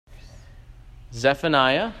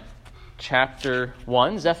Zephaniah chapter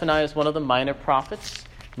 1. Zephaniah is one of the minor prophets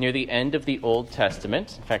near the end of the Old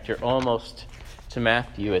Testament. In fact, you're almost to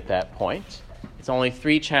Matthew at that point. It's only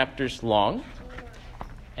 3 chapters long,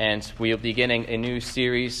 and we'll be beginning a new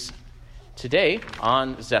series today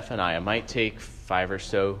on Zephaniah. It might take 5 or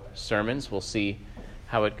so sermons. We'll see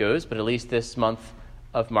how it goes, but at least this month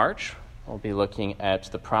of March, we'll be looking at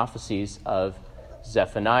the prophecies of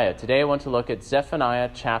Zephaniah. Today I want to look at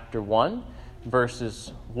Zephaniah chapter 1,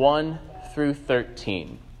 verses 1 through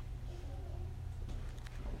 13.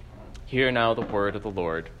 Hear now the word of the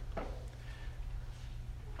Lord.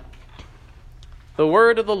 The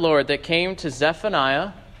word of the Lord that came to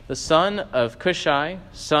Zephaniah, the son of Cushai,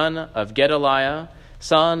 son of Gedaliah,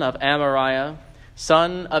 son of Amariah,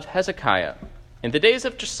 son of Hezekiah, in the days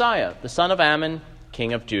of Josiah, the son of Ammon,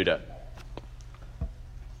 king of Judah.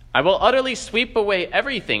 I will utterly sweep away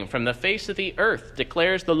everything from the face of the earth,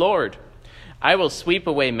 declares the Lord. I will sweep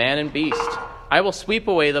away man and beast. I will sweep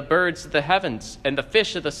away the birds of the heavens and the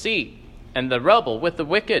fish of the sea and the rubble with the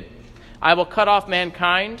wicked. I will cut off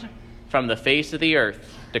mankind from the face of the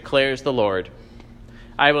earth, declares the Lord.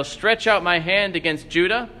 I will stretch out my hand against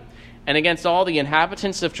Judah and against all the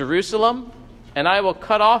inhabitants of Jerusalem, and I will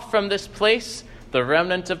cut off from this place the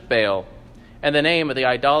remnant of Baal and the name of the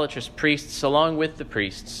idolatrous priests along with the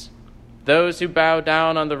priests, those who bow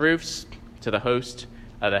down on the roofs to the host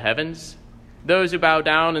of the heavens, those who bow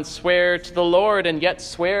down and swear to the Lord and yet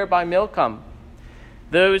swear by Milcom,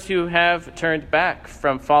 those who have turned back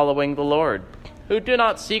from following the Lord, who do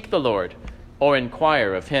not seek the Lord or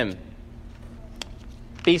inquire of him.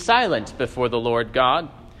 Be silent before the Lord God,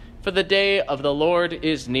 for the day of the Lord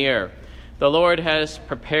is near. The Lord has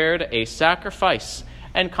prepared a sacrifice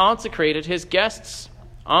and consecrated his guests.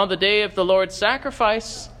 On the day of the Lord's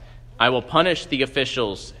sacrifice, I will punish the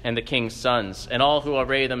officials and the king's sons and all who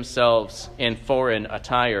array themselves in foreign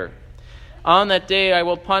attire. On that day I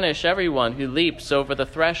will punish everyone who leaps over the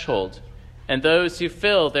threshold and those who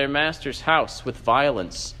fill their master's house with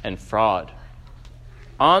violence and fraud.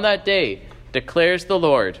 On that day, declares the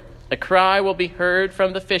Lord, a cry will be heard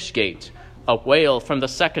from the fish gate, a wail from the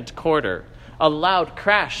second quarter, a loud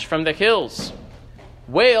crash from the hills.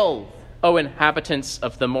 Wail, O inhabitants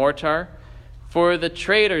of the mortar, for the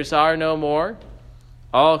traders are no more.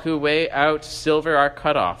 All who weigh out silver are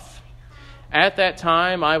cut off. At that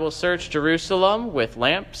time I will search Jerusalem with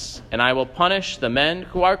lamps, and I will punish the men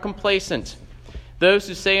who are complacent, those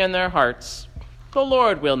who say in their hearts, the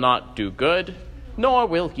Lord will not do good, nor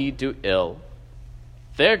will he do ill.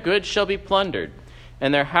 Their goods shall be plundered,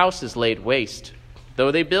 and their houses laid waste.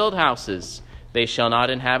 Though they build houses, they shall not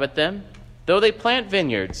inhabit them. Though they plant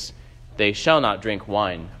vineyards, they shall not drink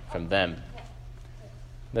wine from them.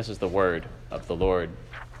 This is the word of the Lord.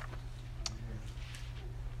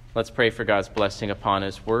 Let's pray for God's blessing upon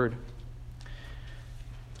his word.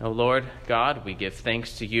 O Lord God, we give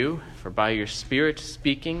thanks to you for by your Spirit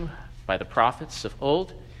speaking by the prophets of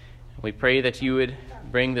old. We pray that you would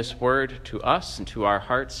bring this word to us and to our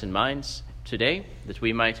hearts and minds today, that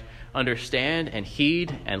we might understand and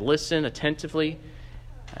heed and listen attentively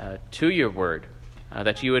to your word,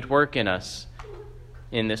 that you would work in us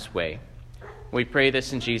in this way. We pray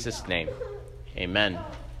this in Jesus' name. Amen.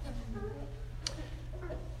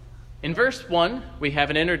 In verse 1, we have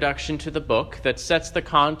an introduction to the book that sets the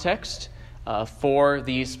context for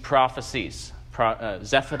these prophecies.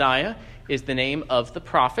 Zephaniah is the name of the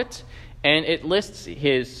prophet, and it lists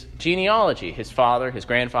his genealogy, his father, his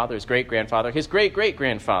grandfather, his great-grandfather, his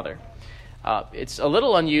great-great-grandfather. It's a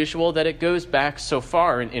little unusual that it goes back so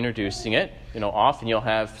far in introducing it. Often you'll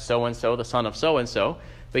have so-and-so, the son of so-and-so,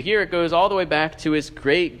 but here it goes all the way back to his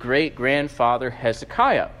great-great-grandfather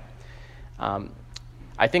Hezekiah.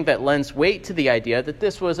 I think that lends weight to the idea that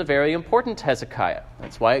this was a very important Hezekiah.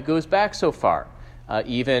 That's why it goes back so far.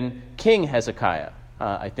 Even King Hezekiah,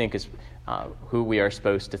 I think, is who we are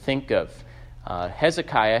supposed to think of.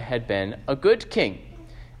 Hezekiah had been a good king,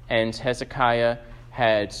 and Hezekiah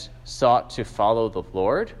had sought to follow the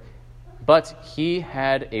Lord, but he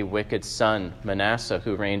had a wicked son, Manasseh,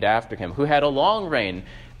 who reigned after him, who had a long reign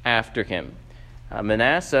after him.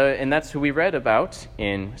 Manasseh, and that's who we read about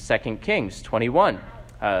in 2 Kings 21.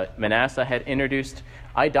 Manasseh had introduced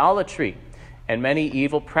idolatry and many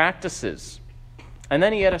evil practices. And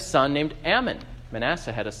then he had a son named Ammon.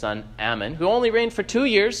 Manasseh had a son, Ammon, who only reigned for 2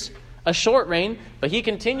 years, a short reign, but he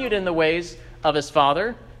continued in the ways of his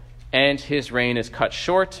father, and his reign is cut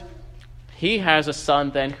short. He has a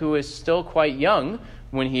son then who is still quite young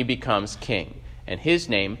when he becomes king, and his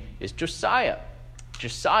name is Josiah.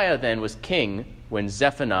 Josiah then was king when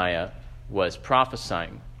Zephaniah was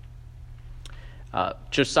prophesying.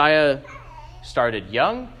 Josiah started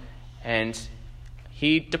young, and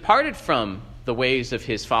he departed from the ways of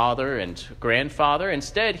his father and grandfather.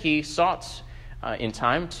 Instead, he sought in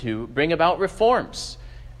time to bring about reforms.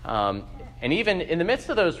 And even in the midst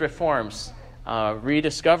of those reforms,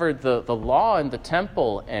 rediscovered the law and the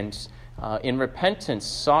temple, and in repentance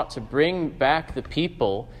sought to bring back the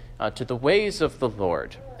people to the ways of the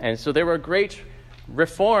Lord. And so there were great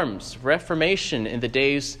reformation in the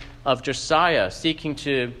days of Josiah, seeking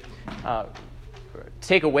to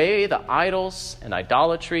take away the idols and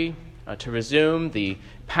idolatry, to resume the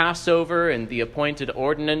Passover and the appointed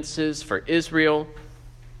ordinances for Israel.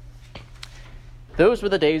 Those were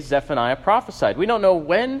the days Zephaniah prophesied. We don't know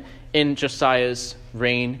when in Josiah's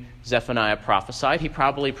reign Zephaniah prophesied. He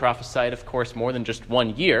probably prophesied, of course, more than just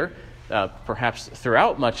 1 year, perhaps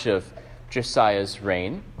throughout much of Josiah's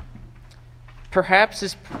reign. Perhaps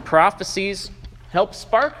his prophecies helped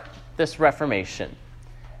spark this Reformation.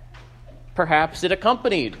 Perhaps it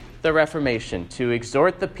accompanied the Reformation to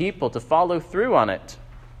exhort the people to follow through on it.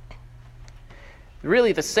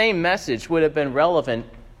 Really, the same message would have been relevant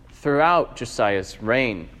throughout Josiah's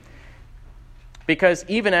reign, because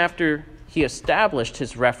even after he established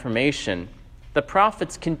his Reformation, the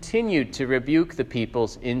prophets continued to rebuke the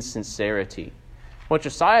people's insincerity. What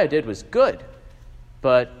Josiah did was good,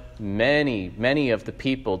 but many of the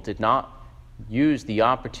people did not use the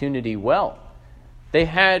opportunity well. They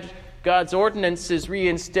had God's ordinances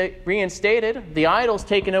reinstated, the idols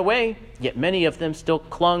taken away, yet many of them still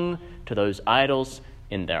clung to those idols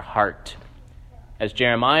in their heart. As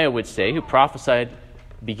Jeremiah would say, who prophesied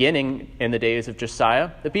beginning in the days of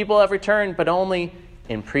Josiah, the people have returned, but only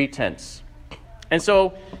in pretense. And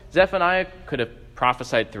so Zephaniah could have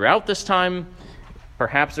prophesied throughout this time,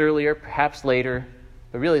 perhaps earlier, perhaps later,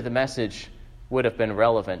 but really the message would have been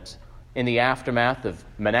relevant in the aftermath of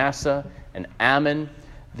Manasseh and Ammon,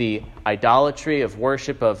 the idolatry of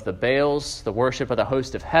worship of the Baals, the worship of the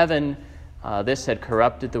host of heaven. This had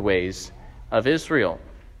corrupted the ways of Israel.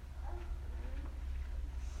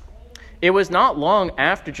 It was not long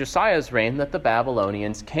after Josiah's reign that the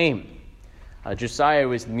Babylonians came. Josiah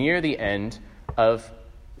was near the end of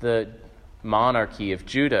the monarchy of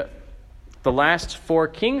Judah. The last 4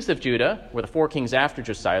 kings of Judah were the 4 kings after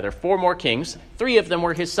Josiah. There are 4 more kings. 3 of them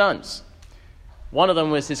were his sons. 1 of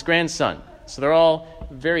them was his grandson. So they're all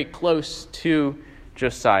very close to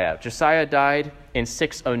Josiah. Josiah died in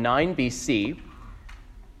 609 BC.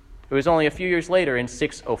 It was only a few years later, in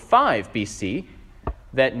 605 BC,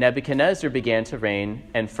 that Nebuchadnezzar began to reign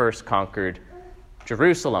and first conquered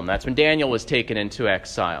Jerusalem. That's when Daniel was taken into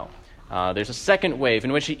exile. There's a second wave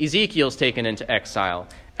in which Ezekiel's taken into exile.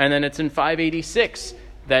 And then it's in 586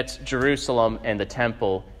 that Jerusalem and the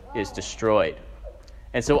temple is destroyed.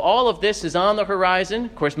 And so all of this is on the horizon.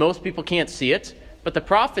 Of course, most people can't see it, but the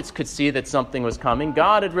prophets could see that something was coming.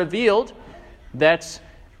 God had revealed that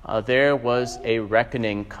there was a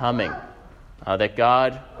reckoning coming. That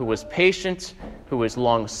God, who was patient, who was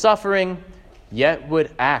long-suffering, yet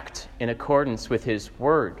would act in accordance with his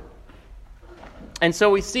word. And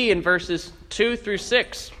so we see in verses 2 through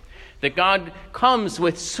 6 that God comes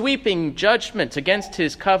with sweeping judgment against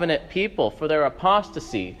his covenant people for their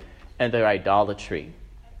apostasy and their idolatry.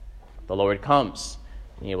 The Lord comes,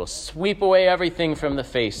 and he will sweep away everything from the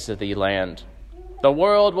face of the land. The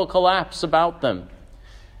world will collapse about them.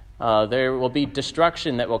 There will be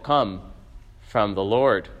destruction that will come from the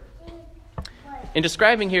Lord. In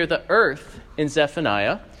describing here the earth in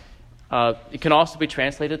Zephaniah, it can also be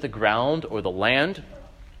translated the ground or the land.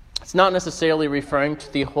 It's not necessarily referring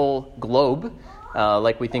to the whole globe,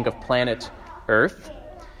 like we think of planet Earth.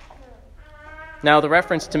 Now, the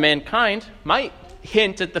reference to mankind might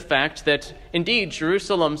hint at the fact that, indeed,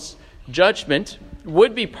 Jerusalem's judgment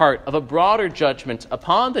would be part of a broader judgment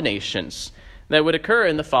upon the nations that would occur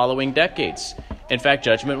in the following decades. In fact,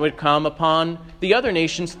 judgment would come upon the other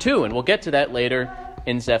nations too, and we'll get to that later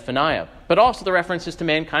in Zephaniah. But also the references to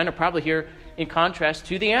mankind are probably here in contrast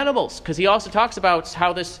to the animals, because he also talks about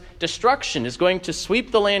how this destruction is going to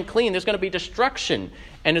sweep the land clean. There's going to be destruction,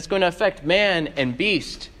 and it's going to affect man and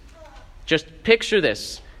beast. Just picture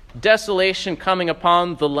this: desolation coming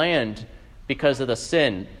upon the land because of the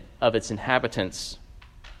sin of its inhabitants.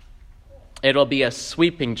 It'll be a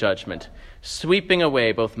sweeping judgment, sweeping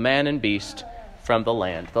away both man and beast from the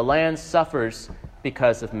land. The land suffers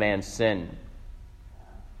because of man's sin.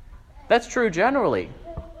 That's true generally,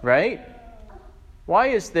 right? Why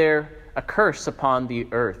is there a curse upon the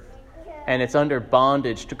earth and it's under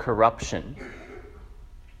bondage to corruption?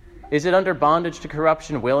 Is it under bondage to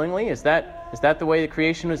corruption willingly? Is that the way the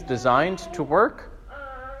creation was designed to work?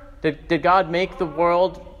 Did God make the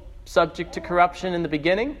world subject to corruption in the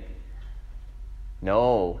beginning?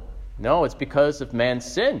 No, it's because of man's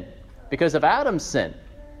sin, because of Adam's sin.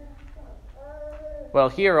 Well,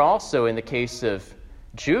 here also in the case of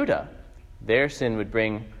Judah, their sin would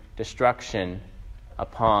bring destruction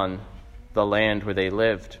upon the land where they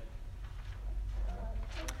lived.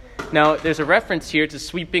 Now, there's a reference here to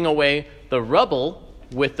sweeping away the rubble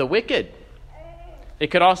with the wicked. It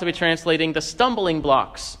could also be translating the stumbling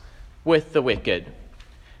blocks with the wicked.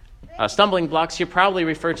 Stumbling blocks here probably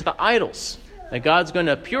refer to the idols. That God's going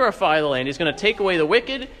to purify the land. He's going to take away the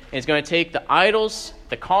wicked, and He's going to take the idols,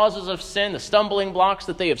 the causes of sin, the stumbling blocks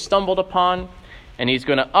that they have stumbled upon, and He's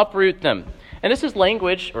going to uproot them. And this is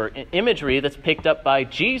language or imagery that's picked up by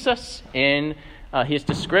Jesus in His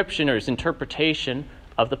description or His interpretation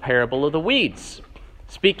of the parable of the weeds,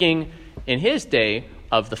 speaking in His day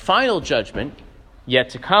of the final judgment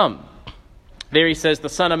yet to come. There He says, the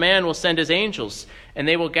Son of Man will send His angels, and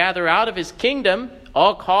they will gather out of His kingdom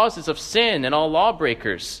all causes of sin and all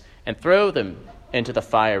lawbreakers, and throw them into the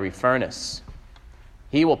fiery furnace.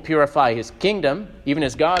 He will purify His kingdom, even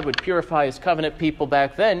as God would purify His covenant people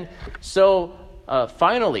back then, so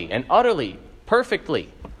finally and utterly, perfectly,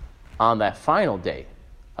 on that final day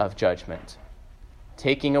of judgment,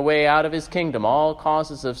 taking away out of His kingdom all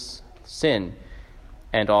causes of sin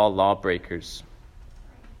and all lawbreakers.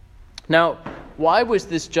 Now, why was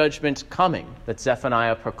this judgment coming that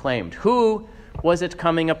Zephaniah proclaimed? Who was it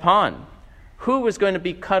coming upon? Who was going to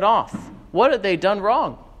be cut off? What had they done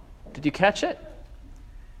wrong? Did you catch it?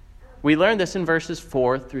 We learn this in verses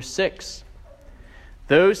 4 through 6.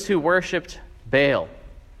 Those who worshipped Baal,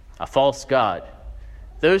 a false god,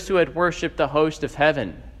 those who had worshipped the host of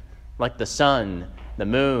heaven, like the sun, the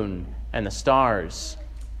moon, and the stars.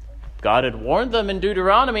 God had warned them in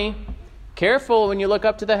Deuteronomy, careful when you look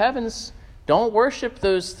up to the heavens. Don't worship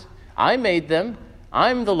those. I made them.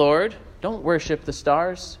 I'm the Lord. Don't worship the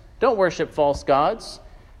stars. Don't worship false gods.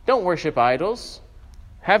 Don't worship idols.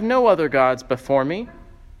 Have no other gods before me.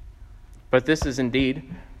 But this is indeed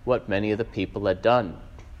what many of the people had done.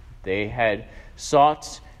 They had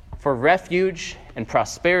sought for refuge and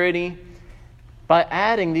prosperity by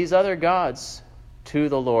adding these other gods to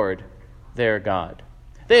the Lord, their God.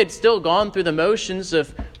 They had still gone through the motions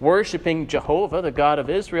of worshiping Jehovah, the God of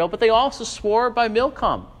Israel, but they also swore by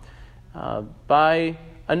Milcom, by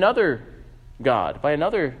another god, by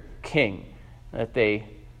another king that they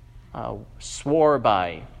swore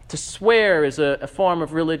by. To swear is a form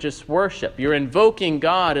of religious worship. You're invoking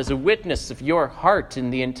God as a witness of your heart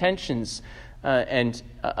and the intentions and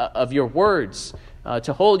of your words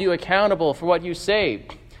to hold you accountable for what you say.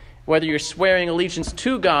 Whether you're swearing allegiance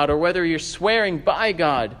to God or whether you're swearing by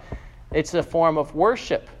God, it's a form of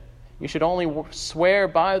worship. You should only swear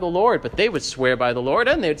by the Lord, but they would swear by the Lord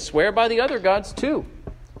and they'd swear by the other gods too.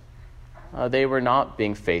 They were not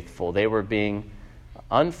being faithful. They were being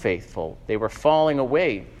unfaithful. They were falling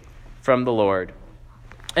away from the Lord.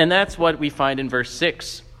 And that's what we find in verse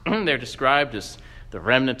 6. They're described as the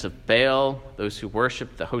remnant of Baal, those who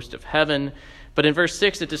worship the host of heaven. But in verse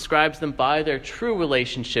 6, it describes them by their true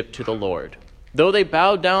relationship to the Lord. Though they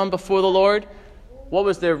bowed down before the Lord, what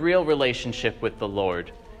was their real relationship with the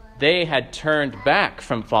Lord? They had turned back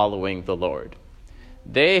from following the Lord.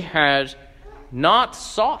 They had not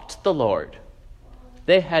sought the Lord.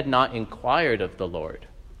 They had not inquired of the Lord.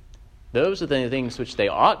 Those are the things which they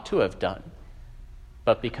ought to have done.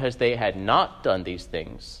 But because they had not done these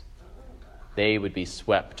things, they would be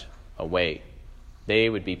swept away. They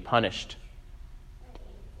would be punished.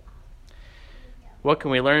 What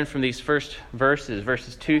can we learn from these first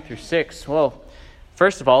verses 2 through 6? Well,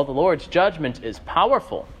 first of all, the Lord's judgment is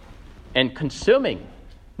powerful and consuming.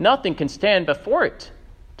 Nothing can stand before it.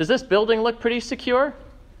 Does this building look pretty secure?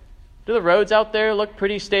 Do the roads out there look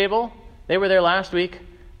pretty stable? They were there last week.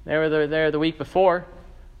 They were there the week before.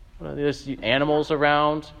 There's animals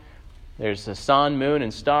around. There's the sun, moon,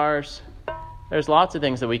 and stars. There's lots of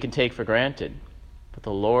things that we can take for granted. But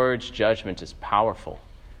the Lord's judgment is powerful.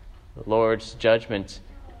 The Lord's judgment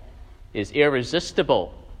is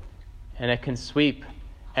irresistible, and it can sweep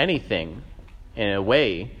anything in a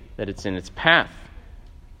way that it's in its path.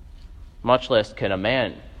 Much less can a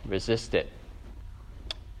man resist it.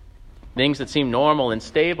 Things that seem normal and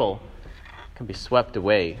stable can be swept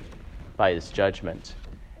away by His judgment.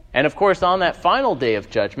 And of course, on that final day of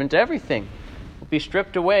judgment, everything will be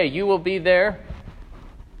stripped away. You will be there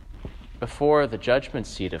before the judgment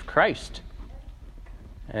seat of Christ.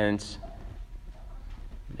 And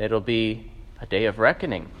it'll be a day of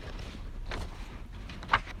reckoning.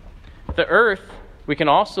 The earth, we can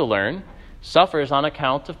also learn, suffers on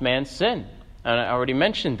account of man's sin. And I already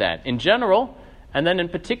mentioned that. In general, and then in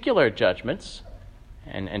particular judgments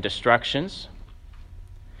and destructions.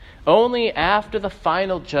 Only after the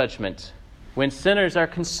final judgment, when sinners are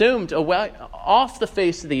consumed away off the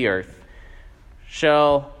face of the earth,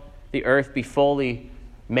 shall the earth be fully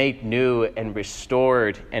made new and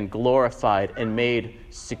restored and glorified and made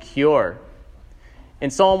secure. In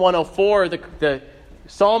Psalm 104, the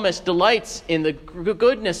psalmist delights in the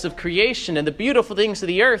goodness of creation and the beautiful things of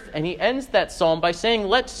the earth, and he ends that psalm by saying,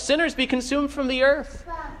 "Let sinners be consumed from the earth."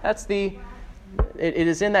 It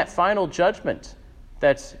is in that final judgment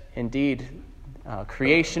that indeed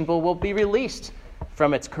creation will be released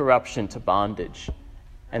from its corruption to bondage,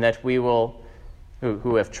 and that we will,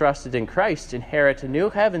 who have trusted in Christ, inherit a new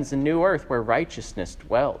heavens and new earth where righteousness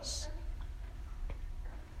dwells.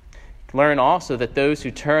 Learn also that those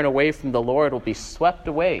who turn away from the Lord will be swept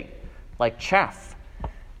away like chaff.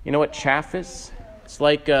 You know what chaff is? It's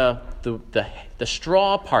like the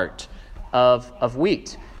straw part of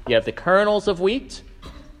wheat. You have the kernels of wheat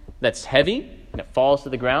that's heavy and it falls to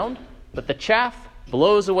the ground, but the chaff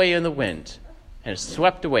blows away in the wind and is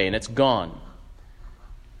swept away and it's gone.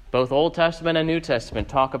 Both Old Testament and New Testament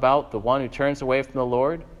talk about the one who turns away from the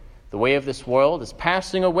Lord. The way of this world is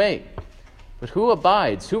passing away. But who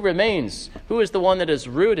abides? Who remains? Who is the one that is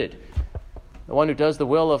rooted? The one who does the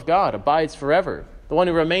will of God abides forever. The one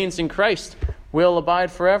who remains in Christ will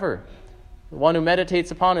abide forever. The one who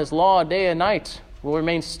meditates upon his law day and night will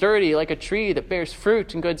remain sturdy like a tree that bears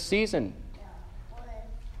fruit in good season.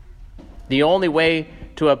 The only way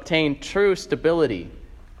to obtain true stability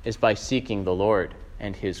is by seeking the Lord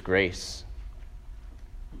and his grace.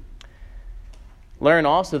 Learn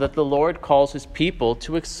also that the Lord calls his people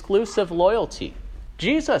to exclusive loyalty.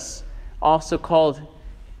 Jesus also called,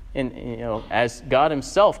 as God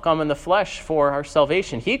himself come in the flesh for our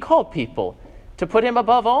salvation. He called people to put him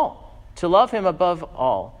above all, to love him above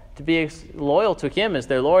all, to be loyal to him as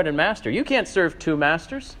their Lord and Master. You can't serve two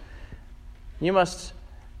masters. You must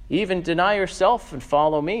even deny yourself and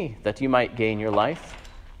follow me, that you might gain your life.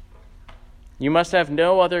 You must have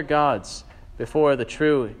no other gods before the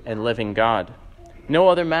true and living God. No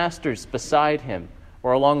other masters beside him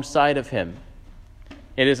or alongside of him.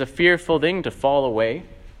 It is a fearful thing to fall away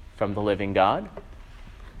from the living God.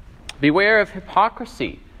 Beware of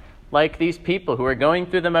hypocrisy, like these people who are going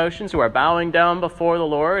through the motions, who are bowing down before the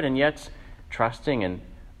Lord and yet trusting in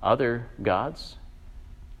other gods,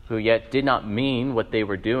 who yet did not mean what they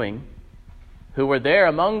were doing, who were there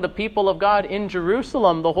among the people of God in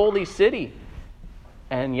Jerusalem, the holy city,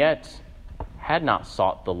 and yet had not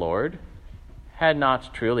sought the Lord, had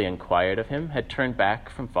not truly inquired of him, had turned back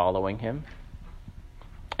from following him.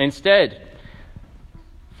 Instead,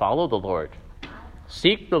 follow the Lord,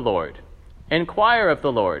 seek the Lord, inquire of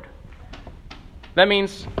the Lord. That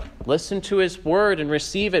means listen to his word and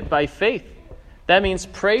receive it by faith. That means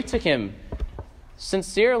pray to him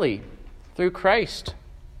sincerely through Christ.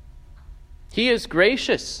 He is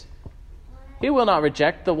gracious. He will not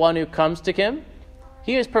reject the one who comes to him.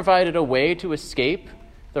 He has provided a way to escape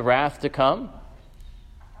the wrath to come.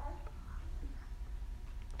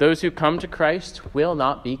 Those who come to Christ will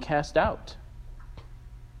not be cast out.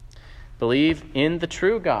 Believe in the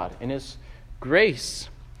true God, in his grace,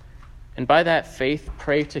 and by that faith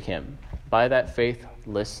pray to him. By that faith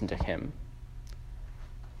listen to him.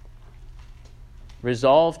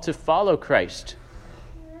 Resolve to follow Christ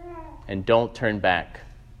and don't turn back.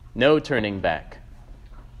 No turning back,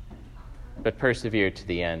 but persevere to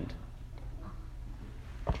the end.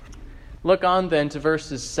 Look on then to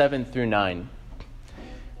verses 7 through 9.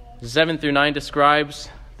 7 through 9 describes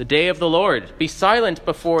the day of the Lord. Be silent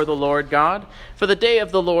before the Lord God, for the day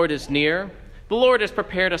of the Lord is near. The Lord has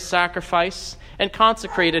prepared a sacrifice and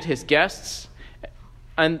consecrated his guests.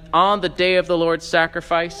 And on the day of the Lord's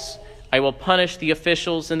sacrifice, I will punish the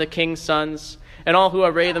officials and the king's sons, and all who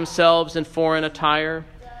array themselves in foreign attire.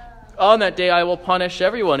 On that day I will punish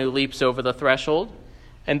everyone who leaps over the threshold,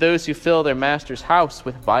 and those who fill their master's house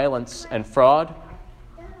with violence and fraud.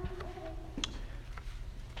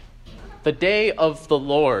 The day of the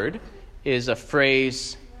Lord is a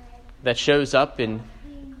phrase that shows up in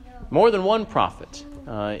more than one prophet,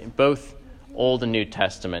 in both Old and New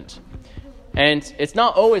Testament. And it's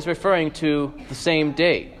not always referring to the same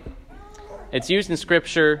day. It's used in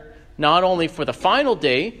Scripture not only for the final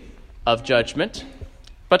day of judgment,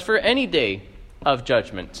 but for any day of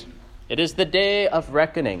judgment. It is the day of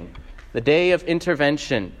reckoning, the day of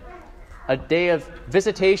intervention, a day of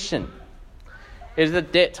visitation. It is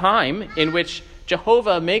the time in which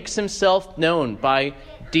Jehovah makes himself known by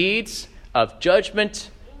deeds of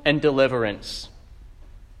judgment and deliverance.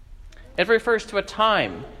 It refers to a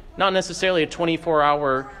time, not necessarily a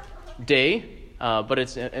 24-hour day, but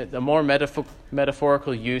it's a more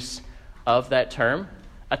metaphorical use of that term,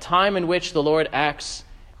 a time in which the Lord acts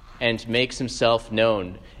and makes himself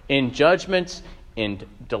known in judgment, in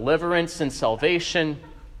deliverance and salvation.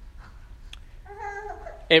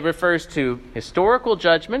 It refers to historical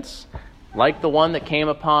judgments, like the one that came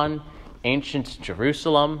upon ancient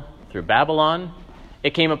Jerusalem through Babylon.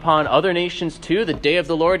 It came upon other nations too. The day of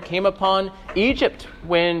the Lord came upon Egypt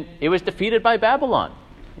when it was defeated by Babylon.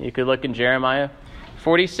 You could look in Jeremiah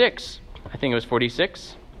 46. I think it was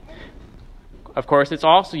 46. Of course, it's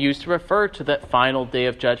also used to refer to that final day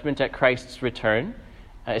of judgment at Christ's return,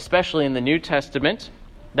 especially in the New Testament.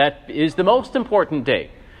 That is the most important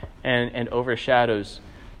day and overshadows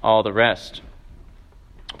all the rest.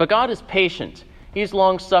 But God is patient. He's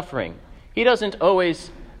long-suffering. He doesn't always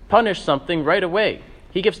punish something right away.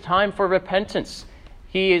 He gives time for repentance.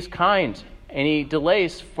 He is kind, and he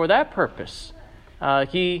delays for that purpose.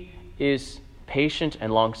 He is patient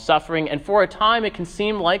and long-suffering, and for a time it can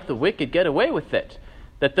seem like the wicked get away with it,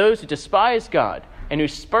 that those who despise God and who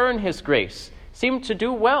spurn his grace seem to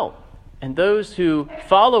do well, and those who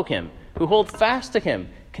follow him, who hold fast to him,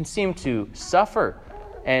 can seem to suffer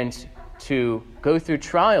and to go through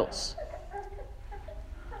trials.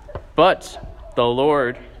 But the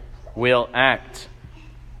Lord will act.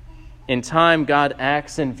 In time, God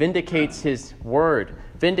acts and vindicates his word,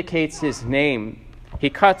 vindicates his name. He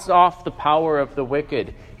cuts off the power of the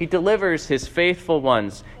wicked. He delivers his faithful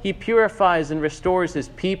ones. He purifies and restores his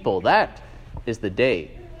people. That is the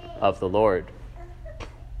day of the Lord.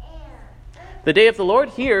 The day of the Lord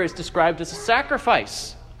here is described as a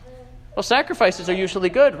sacrifice. Well, sacrifices are usually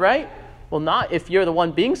good, right? Well, not if you're the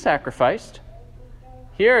one being sacrificed.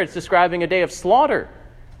 Here it's describing a day of slaughter.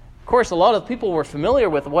 Of course, a lot of people were familiar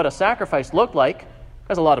with what a sacrifice looked like.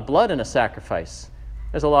 There's a lot of blood in a sacrifice.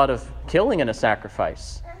 There's a lot of killing in a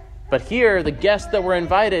sacrifice. But here, the guests that were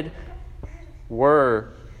invited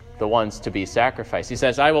were the ones to be sacrificed. He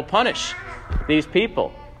says, I will punish these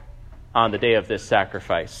people on the day of this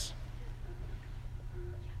sacrifice.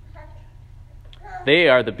 They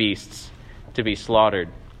are the beasts to be slaughtered.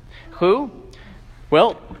 Who?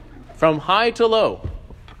 Well, from high to low,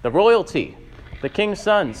 the royalty, the king's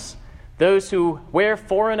sons, those who wear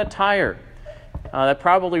foreign attire. That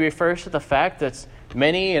probably refers to the fact that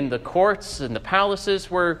many in the courts and the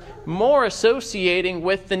palaces were more associating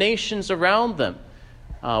with the nations around them,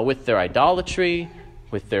 with their idolatry,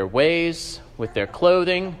 with their ways, with their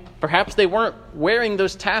clothing. Perhaps they weren't wearing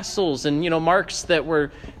those tassels and marks that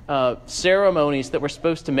were ceremonies that were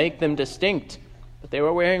supposed to make them distinct, but they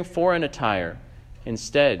were wearing foreign attire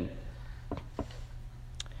instead.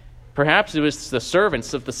 Perhaps it was the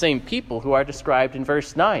servants of the same people who are described in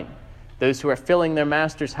verse 9, those who are filling their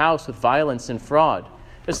master's house with violence and fraud.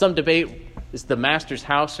 There's some debate, is the master's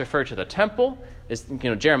house refer to the temple?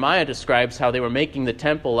 Jeremiah describes how they were making the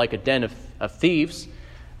temple like a den of thieves,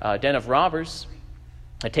 a den of robbers,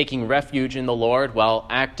 taking refuge in the Lord while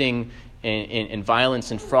acting in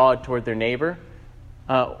violence and fraud toward their neighbor.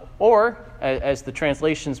 Or, as the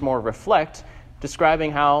translations more reflect,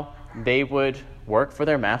 describing how they would work for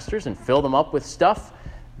their masters and fill them up with stuff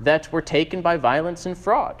that were taken by violence and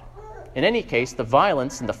fraud. In any case, the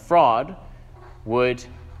violence and the fraud would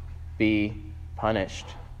be punished,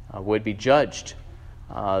 would be judged,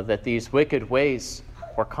 that these wicked ways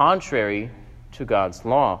were contrary to God's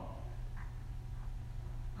law.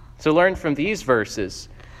 So learn from these verses.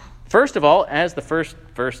 First of all, as the first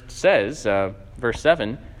verse says, verse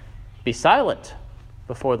 7, be silent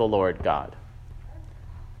before the Lord God.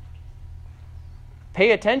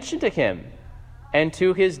 Pay attention to him and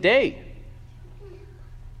to his day.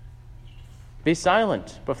 Be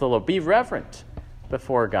silent before the Lord. Be reverent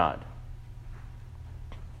before God.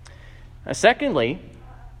 Secondly,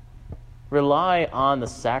 rely on the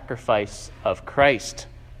sacrifice of Christ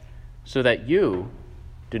so that you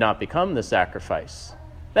do not become the sacrifice.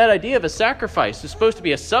 That idea of a sacrifice is supposed to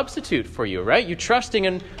be a substitute for you, right? You trusting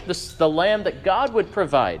in the lamb that God would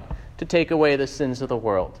provide to take away the sins of the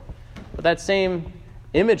world. But that same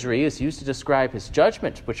imagery is used to describe his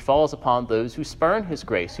judgment, which falls upon those who spurn his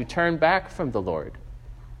grace, who turn back from the Lord,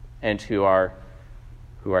 and who are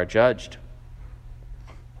judged.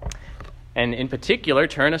 And in particular,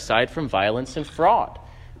 turn aside from violence and fraud.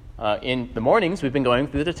 In the mornings, we've been going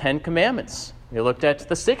through the 10 Commandments. We looked at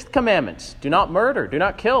the 6th commandment, do not murder, do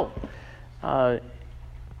not kill,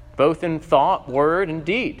 both in thought, word, and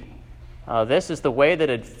deed. This is the way that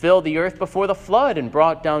had filled the earth before the flood and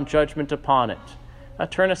brought down judgment upon it.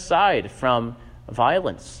 Turn aside from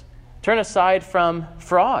violence. Turn aside from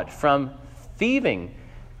fraud, from thieving.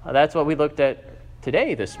 That's what we looked at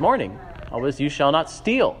today, this morning. Always, you shall not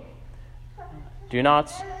steal. Do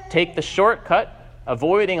not take the shortcut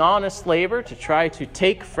avoiding honest labor to try to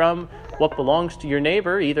take from what belongs to your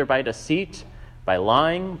neighbor, either by deceit, by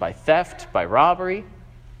lying, by theft, by robbery.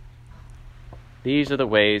 These are the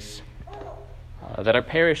ways that are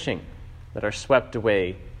perishing, that are swept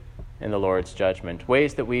away in the Lord's judgment,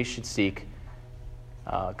 ways that we should seek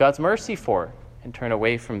God's mercy for and turn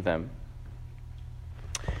away from them.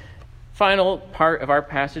 Final part of our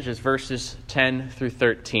passage is verses 10 through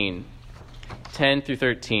 13. 10 through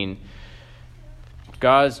 13.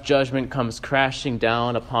 God's judgment comes crashing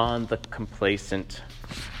down upon the complacent.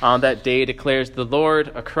 On that day, declares the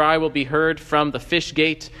Lord, a cry will be heard from the fish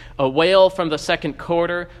gate, a wail from the second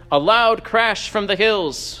quarter, a loud crash from the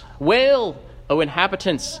hills. Wail, O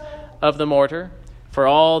inhabitants of the mortar, for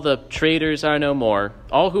all the traders are no more.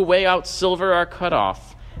 All who weigh out silver are cut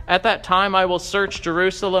off. At that time I will search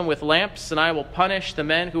Jerusalem with lamps, and I will punish the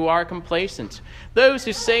men who are complacent. Those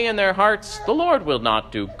who say in their hearts, the Lord will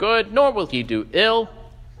not do good, nor will he do ill.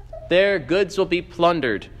 Their goods will be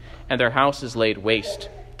plundered, and their houses laid waste.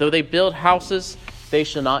 Though they build houses, they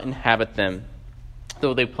shall not inhabit them.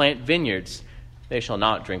 Though they plant vineyards, they shall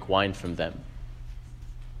not drink wine from them.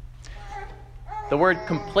 The word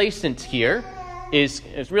complacent here is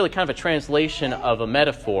really kind of a translation of a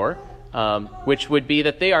metaphor, which would be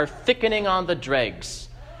that they are thickening on the dregs,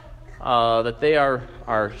 that they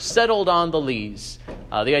are settled on the lees.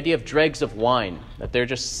 The idea of dregs of wine, that they're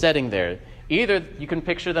just sitting there. Either you can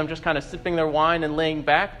picture them just kind of sipping their wine and laying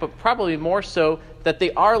back, but probably more so that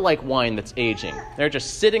they are like wine that's aging. They're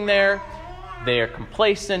just sitting there, they're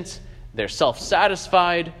complacent, they're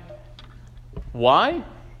self-satisfied. Why?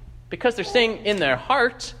 Because they're saying in their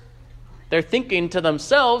heart, they're thinking to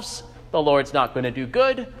themselves, the Lord's not going to do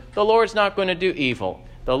good, the Lord's not going to do evil,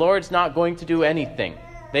 the Lord's not going to do anything.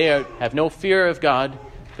 They have no fear of God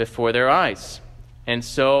before their eyes. And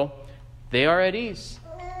so they are at ease.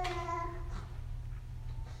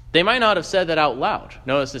 They might not have said that out loud.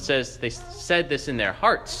 Notice it says they said this in their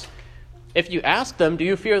hearts. If you ask them, do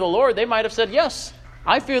you fear the Lord? They might have said, yes,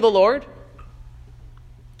 I fear the Lord.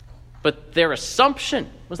 But their assumption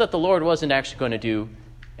was that the Lord wasn't actually going to do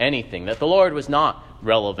anything, that the Lord was not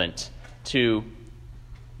relevant to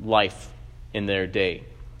life in their day.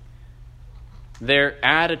 Their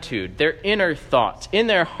attitude, their inner thoughts, in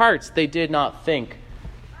their hearts, they did not think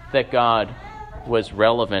that God was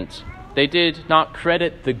relevant. They did not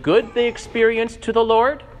credit the good they experienced to the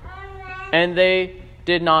Lord, and they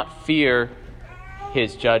did not fear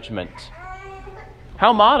his judgment.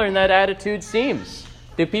 How modern that attitude seems.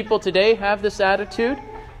 Do people today have this attitude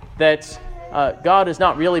that God is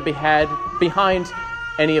not really behind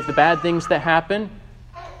any of the bad things that happen?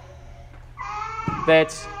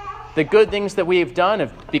 That the good things that we have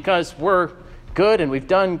done, because we're good and we've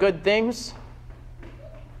done good things,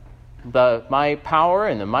 my power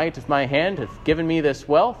and the might of my hand have given me this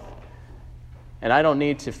wealth, and I don't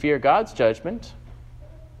need to fear God's judgment.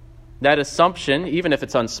 That assumption, even if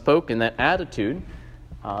it's unspoken, that attitude,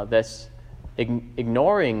 this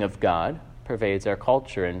ignoring of God pervades our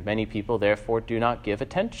culture, and many people therefore do not give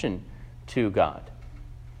attention to God.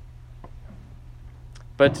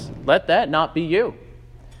 But let that not be you,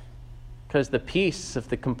 because the peace of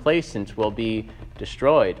the complacent will be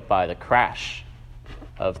destroyed by the crash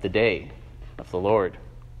of the day of the Lord.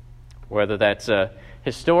 Whether that's a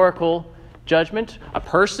historical judgment, a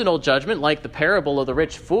personal judgment, like the parable of the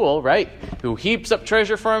rich fool, right? Who heaps up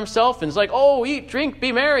treasure for himself and is like, oh, eat, drink,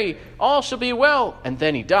 be merry, all shall be well, and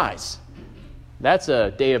then he dies. That's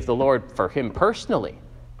a day of the Lord for him personally,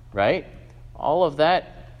 right? All of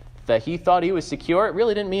that he thought he was secure, it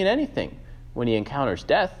really didn't mean anything when he encounters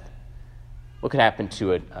death. What could happen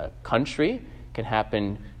to a country, it can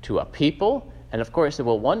happen to a people, and of course it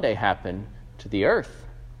will one day happen to the earth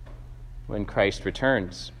when Christ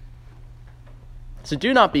returns. So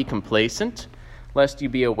do not be complacent, lest you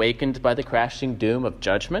be awakened by the crashing doom of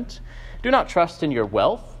judgment. Do not trust in your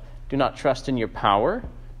wealth. Do not trust in your power.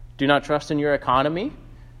 Do not trust in your economy.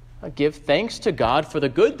 Give thanks to God for the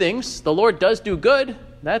good things. The Lord does do good.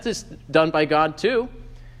 That is done by God too.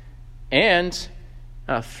 And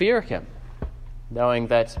fear him, knowing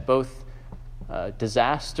that both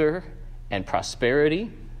disaster and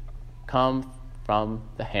prosperity come from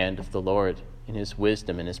the hand of the Lord in his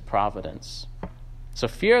wisdom and his providence. So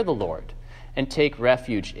fear the Lord and take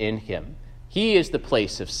refuge in him. He is the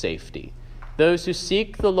place of safety. Those who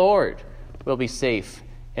seek the Lord will be safe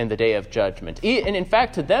in the day of judgment. And in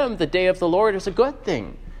fact, to them, the day of the Lord is a good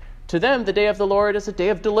thing. To them, the day of the Lord is a day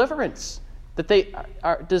of deliverance that they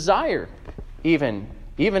desire, even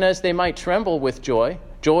as they might tremble with joy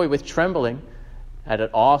with trembling at an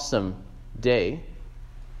awesome day.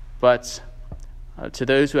 But To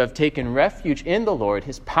those who have taken refuge in the Lord,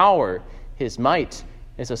 his power, his might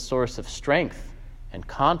is a source of strength and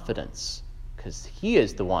confidence, because he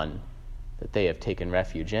is the one that they have taken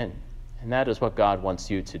refuge in. And that is what God wants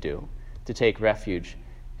you to do, to take refuge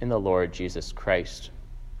in the Lord Jesus Christ.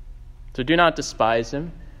 So do not despise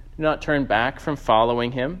him. Do not turn back from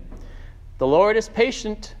following him. The Lord is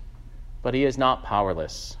patient, but he is not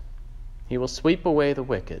powerless. He will sweep away the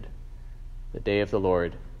wicked. The day of the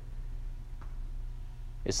Lord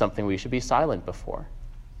is something we should be silent before,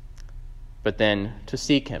 but then to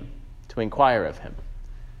seek him, to inquire of him.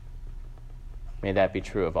 May that be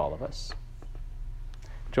true of all of us.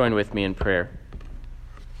 Join with me in prayer.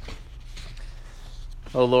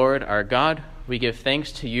 O Lord, our God, we give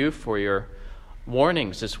thanks to you for your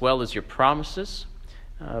warnings as well as your promises,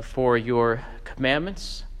 for your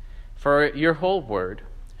commandments, for your whole word.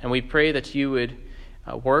 And we pray that you would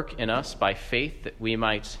work in us by faith, that we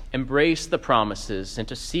might embrace the promises and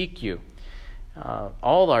to seek you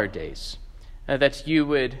all our days, that you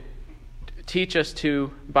would teach us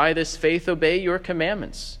to, by this faith, obey your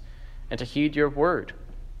commandments and to heed your word,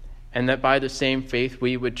 and that by the same faith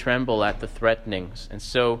we would tremble at the threatenings and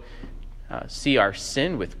so see our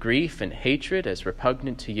sin with grief and hatred as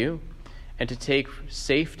repugnant to you, and to take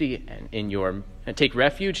safety and take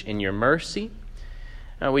refuge in your mercy.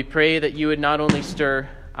 We pray that you would not only stir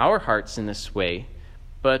our hearts in this way,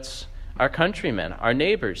 but our countrymen, our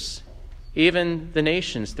neighbors, even the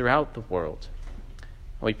nations throughout the world.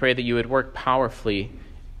 We pray that you would work powerfully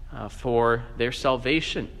for their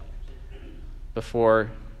salvation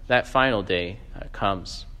before that final day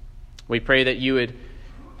comes. We pray that you would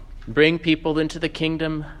bring people into the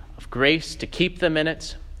kingdom of grace, to keep them in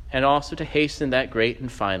it, and also to hasten that great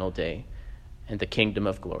and final day and the kingdom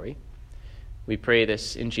of glory. We pray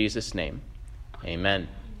this in Jesus' name. Amen.